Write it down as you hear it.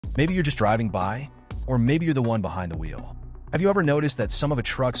Maybe you're just driving by, or maybe you're the one behind the wheel. Have you ever noticed that some of a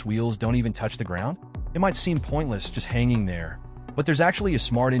truck's wheels don't even touch the ground? It might seem pointless just hanging there, but there's actually a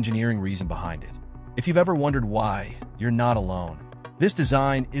smart engineering reason behind it. If you've ever wondered why, you're not alone. This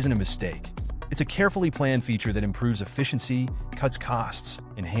design isn't a mistake. It's a carefully planned feature that improves efficiency, cuts costs,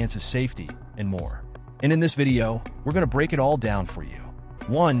 enhances safety, and more. And in this video, we're going to break it all down for you.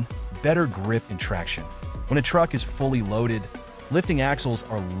 1. Better grip and traction. When a truck is fully loaded, lifting axles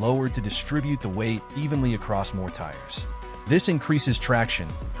are lowered to distribute the weight evenly across more tires. This increases traction,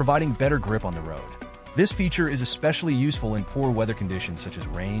 providing better grip on the road. This feature is especially useful in poor weather conditions such as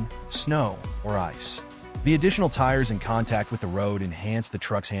rain, snow, or ice. The additional tires in contact with the road enhance the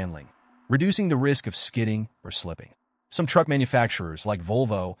truck's handling, reducing the risk of skidding or slipping. Some truck manufacturers, like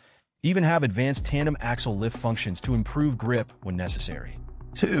Volvo, even have advanced tandem axle lift functions to improve grip when necessary.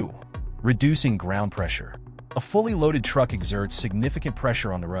 2. Reducing ground pressure. A fully loaded truck exerts significant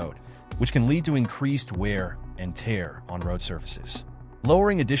pressure on the road, which can lead to increased wear and tear on road surfaces.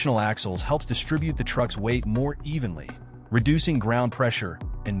 Lowering additional axles helps distribute the truck's weight more evenly, reducing ground pressure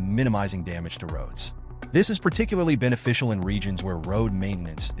and minimizing damage to roads. This is particularly beneficial in regions where road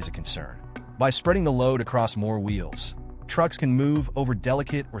maintenance is a concern. By spreading the load across more wheels, trucks can move over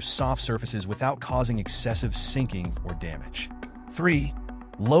delicate or soft surfaces without causing excessive sinking or damage. 3.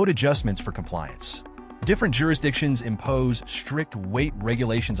 Load adjustments for compliance. Different jurisdictions impose strict weight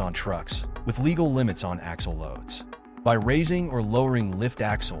regulations on trucks, with legal limits on axle loads. By raising or lowering lift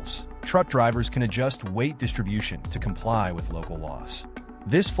axles, truck drivers can adjust weight distribution to comply with local laws.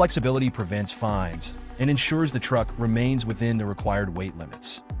 This flexibility prevents fines and ensures the truck remains within the required weight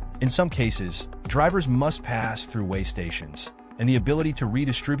limits. In some cases, drivers must pass through weigh stations, and the ability to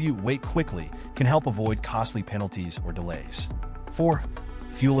redistribute weight quickly can help avoid costly penalties or delays. 4.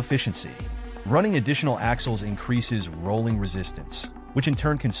 Fuel efficiency. Running additional axles increases rolling resistance, which in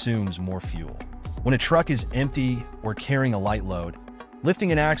turn consumes more fuel. When a truck is empty or carrying a light load,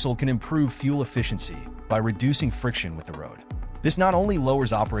 lifting an axle can improve fuel efficiency by reducing friction with the road. This not only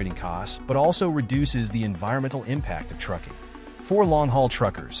lowers operating costs, but also reduces the environmental impact of trucking. For long-haul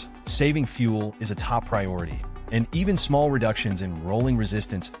truckers, saving fuel is a top priority, and even small reductions in rolling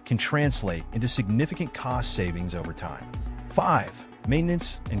resistance can translate into significant cost savings over time. 5.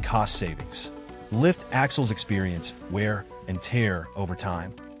 Maintenance and cost savings. Lift axles experience wear and tear over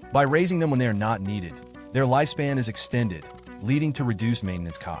time. By raising them when they are not needed, their lifespan is extended, leading to reduced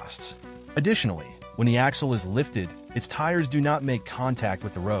maintenance costs. Additionally, when the axle is lifted, its tires do not make contact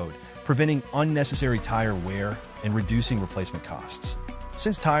with the road, preventing unnecessary tire wear and reducing replacement costs.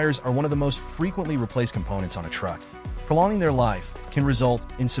 Since tires are one of the most frequently replaced components on a truck, prolonging their life can result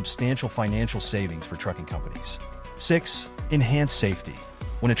in substantial financial savings for trucking companies. 6. Enhanced safety.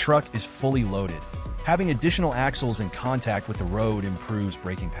 When a truck is fully loaded, having additional axles in contact with the road improves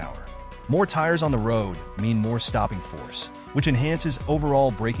braking power. More tires on the road mean more stopping force, which enhances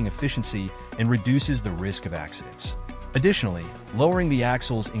overall braking efficiency and reduces the risk of accidents. Additionally, lowering the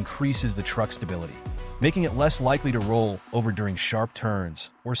axles increases the truck's stability, making it less likely to roll over during sharp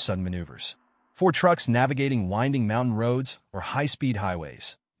turns or sudden maneuvers. For trucks navigating winding mountain roads or high-speed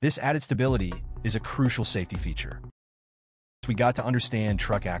highways, this added stability is a crucial safety feature. We got to understand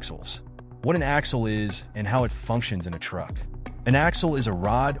truck axles, what an axle is, and how it functions in a truck. An axle is a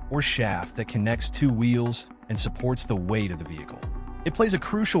rod or shaft that connects two wheels and supports the weight of the vehicle. It plays a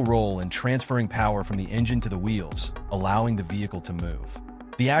crucial role in transferring power from the engine to the wheels, allowing the vehicle to move.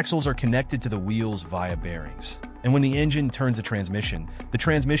 The axles are connected to the wheels via bearings, and when the engine turns the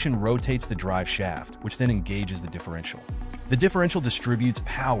transmission rotates the drive shaft, which then engages the differential. The differential distributes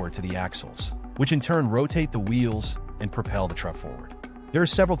power to the axles, which in turn rotate the wheels and propel the truck forward. There are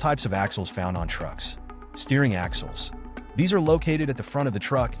several types of axles found on trucks. Steering axles. These are located at the front of the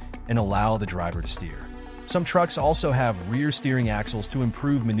truck and allow the driver to steer. Some trucks also have rear steering axles to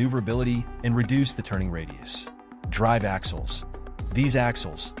improve maneuverability and reduce the turning radius. Drive axles. These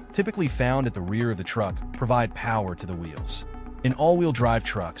axles, typically found at the rear of the truck, provide power to the wheels. In all-wheel drive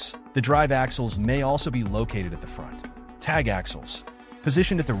trucks, the drive axles may also be located at the front. Tag axles.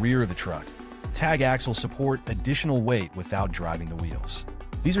 Positioned at the rear of the truck, tag axles support additional weight without driving the wheels.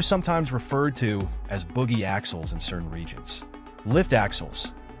 These are sometimes referred to as boogie axles in certain regions. Lift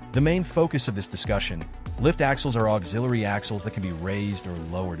axles. The main focus of this discussion, lift axles are auxiliary axles that can be raised or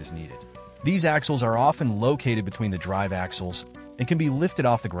lowered as needed. These axles are often located between the drive axles and can be lifted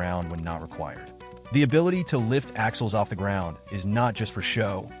off the ground when not required. The ability to lift axles off the ground is not just for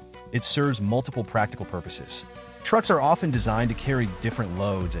show, it serves multiple practical purposes. Trucks are often designed to carry different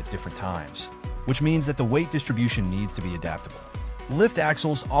loads at different times, which means that the weight distribution needs to be adaptable. Lift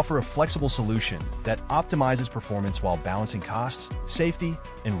axles offer a flexible solution that optimizes performance while balancing costs, safety,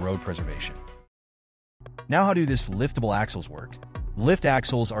 and road preservation. Now, how do these liftable axles work? Lift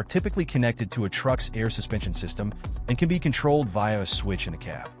axles are typically connected to a truck's air suspension system and can be controlled via a switch in the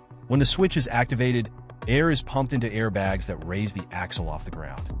cab. When the switch is activated, air is pumped into airbags that raise the axle off the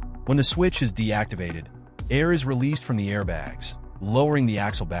ground. When the switch is deactivated, air is released from the airbags, lowering the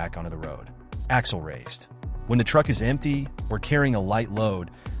axle back onto the road. Axle raised. When the truck is empty or carrying a light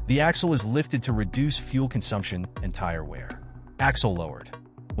load, the axle is lifted to reduce fuel consumption and tire wear. Axle lowered.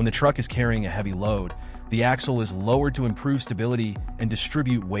 When the truck is carrying a heavy load, the axle is lowered to improve stability and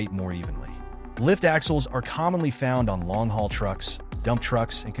distribute weight more evenly. Lift axles are commonly found on long-haul trucks, dump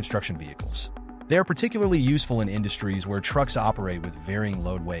trucks, and construction vehicles. They are particularly useful in industries where trucks operate with varying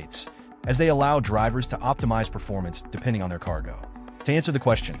load weights, as they allow drivers to optimize performance depending on their cargo. To answer the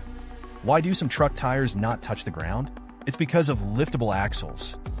question, why do some truck tires not touch the ground? It's because of liftable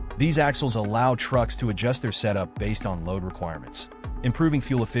axles. These axles allow trucks to adjust their setup based on load requirements, improving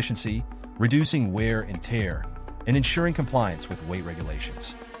fuel efficiency, reducing wear and tear, and ensuring compliance with weight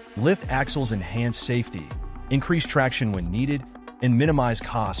regulations. Lift axles enhance safety, increase traction when needed, and minimize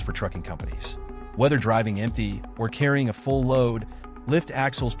costs for trucking companies. Whether driving empty or carrying a full load, lift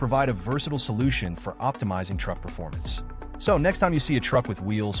axles provide a versatile solution for optimizing truck performance. So next time you see a truck with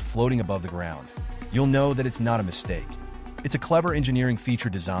wheels floating above the ground, you'll know that it's not a mistake. It's a clever engineering feature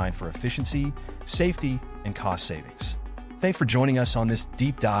designed for efficiency, safety, and cost savings. Thanks for joining us on this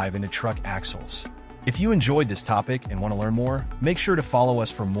deep dive into truck axles. If you enjoyed this topic and want to learn more, make sure to follow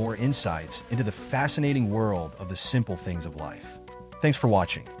us for more insights into the fascinating world of the simple things of life. Thanks for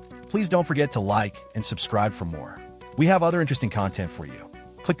watching. Please don't forget to like and subscribe for more. We have other interesting content for you.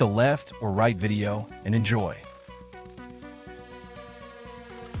 Click the left or right video and enjoy.